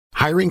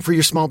Hiring for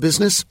your small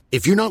business?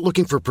 If you're not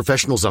looking for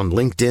professionals on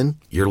LinkedIn,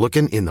 you're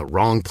looking in the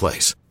wrong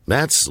place.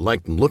 That's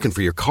like looking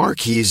for your car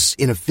keys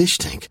in a fish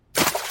tank.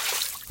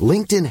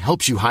 LinkedIn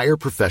helps you hire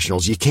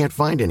professionals you can't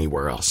find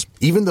anywhere else,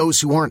 even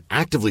those who aren't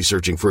actively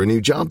searching for a new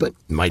job but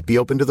might be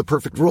open to the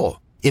perfect role.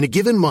 In a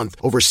given month,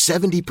 over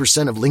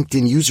 70% of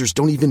LinkedIn users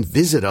don't even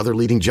visit other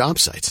leading job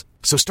sites.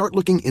 So start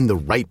looking in the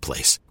right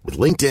place. With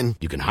LinkedIn,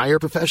 you can hire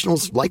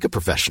professionals like a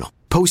professional.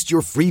 Post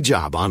your free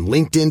job on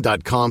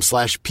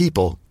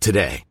linkedin.com/people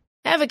today.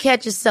 Ever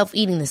catch yourself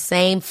eating the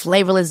same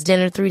flavorless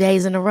dinner 3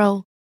 days in a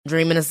row?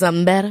 Dreaming of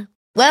something better?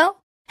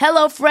 Well,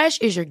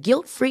 HelloFresh is your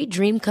guilt-free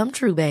dream come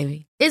true,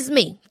 baby. It's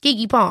me,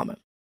 Keke Palmer.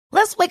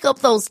 Let's wake up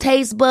those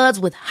taste buds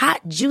with hot,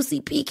 juicy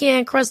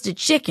pecan-crusted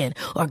chicken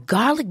or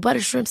garlic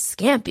butter shrimp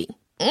scampi.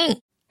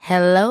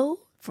 Hello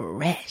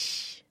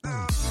Fresh.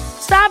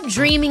 Stop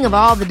dreaming of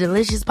all the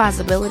delicious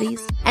possibilities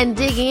and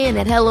dig in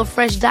at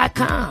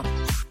HelloFresh.com.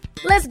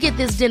 Let's get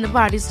this dinner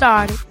party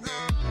started.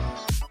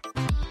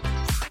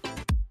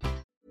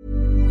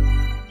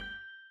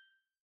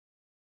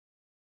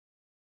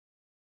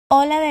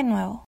 Hola de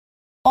nuevo.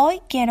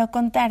 Hoy quiero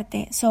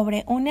contarte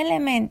sobre un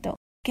elemento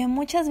que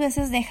muchas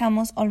veces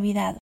dejamos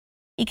olvidado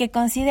y que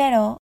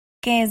considero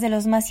que es de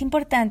los más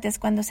importantes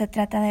cuando se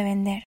trata de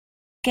vender,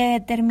 que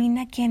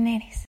determina quién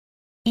eres,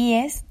 y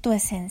es tu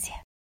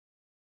esencia.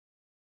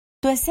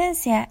 Tu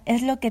esencia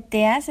es lo que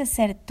te hace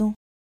ser tú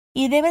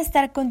y debe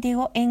estar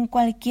contigo en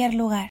cualquier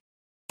lugar,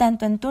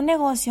 tanto en tu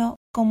negocio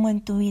como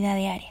en tu vida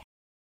diaria.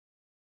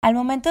 Al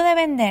momento de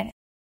vender,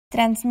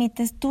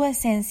 transmites tu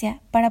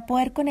esencia para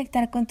poder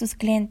conectar con tus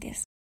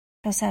clientes.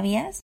 ¿Lo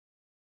sabías?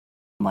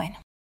 Bueno,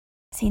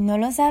 si no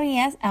lo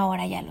sabías,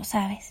 ahora ya lo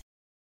sabes.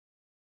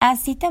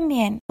 Así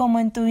también, como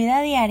en tu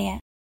vida diaria,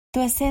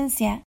 tu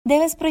esencia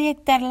debes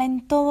proyectarla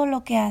en todo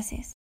lo que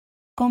haces,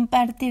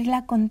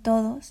 compartirla con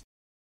todos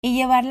y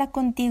llevarla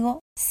contigo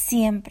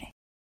siempre.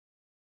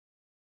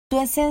 Tu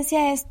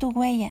esencia es tu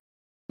huella.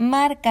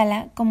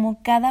 Márcala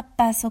como cada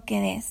paso que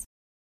des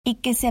y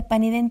que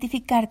sepan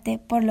identificarte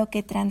por lo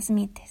que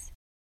transmites,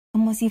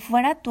 como si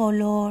fuera tu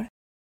olor,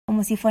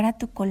 como si fuera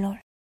tu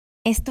color.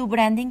 Es tu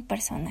branding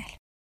personal.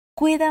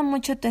 Cuida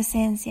mucho tu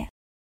esencia.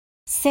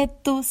 Sé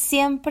tú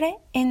siempre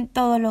en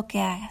todo lo que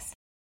hagas.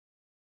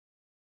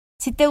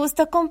 Si te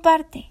gustó,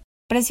 comparte.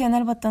 Presiona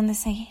el botón de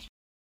seguir.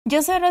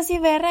 Yo soy Rosy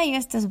Berra y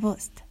esto es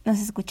Boost. Nos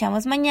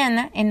escuchamos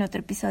mañana en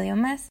otro episodio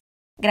más.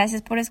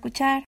 Gracias por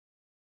escuchar.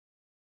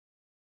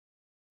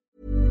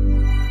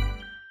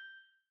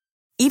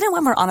 Even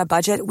when we're on a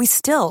budget, we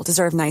still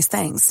deserve nice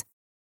things.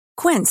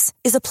 Quince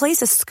is a place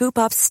to scoop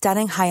up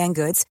stunning high-end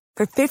goods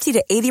for 50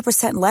 to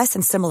 80% less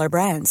than similar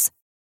brands.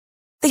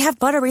 They have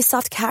buttery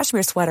soft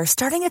cashmere sweaters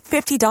starting at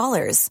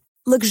 $50,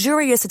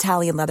 luxurious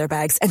Italian leather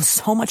bags, and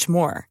so much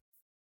more.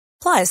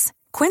 Plus,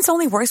 Quince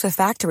only works with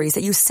factories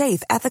that use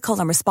safe, ethical,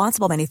 and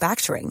responsible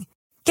manufacturing.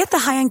 Get the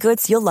high-end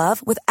goods you'll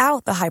love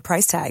without the high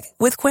price tag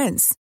with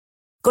Quince.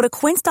 Go to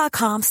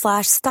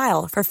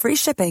quince.com/style for free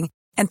shipping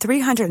and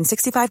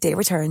 365-day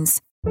returns.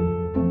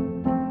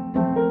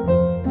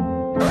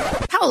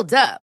 Hold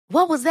up.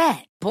 What was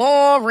that?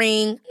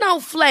 Boring. No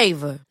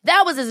flavor.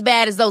 That was as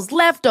bad as those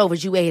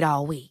leftovers you ate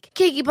all week.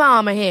 Keke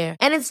Palmer here,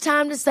 and it's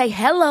time to say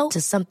hello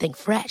to something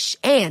fresh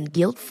and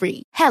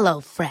guilt-free.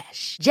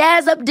 HelloFresh.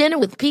 Jazz up dinner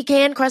with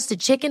pecan-crusted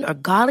chicken or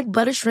garlic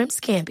butter shrimp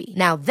scampi.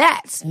 Now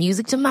that's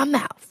music to my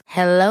mouth.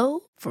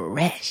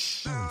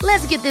 HelloFresh.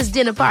 Let's get this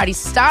dinner party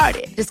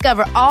started.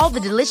 Discover all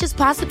the delicious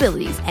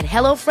possibilities at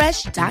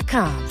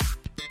HelloFresh.com.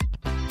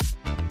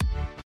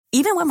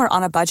 Even when we're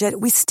on a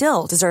budget, we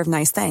still deserve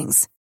nice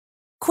things.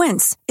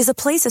 Quince is a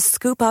place to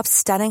scoop up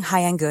stunning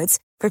high-end goods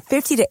for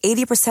 50 to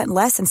 80%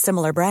 less than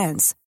similar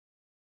brands.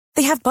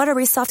 They have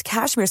buttery soft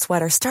cashmere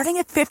sweaters starting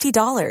at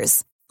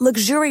 $50,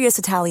 luxurious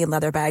Italian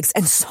leather bags,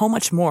 and so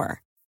much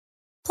more.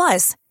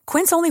 Plus,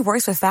 Quince only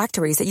works with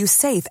factories that use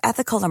safe,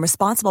 ethical, and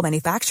responsible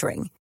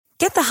manufacturing.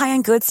 Get the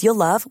high-end goods you'll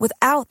love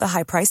without the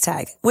high price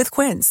tag with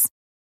Quince.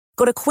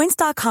 Go to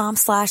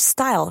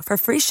quince.com/style for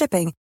free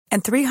shipping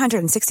and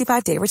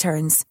 365-day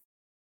returns.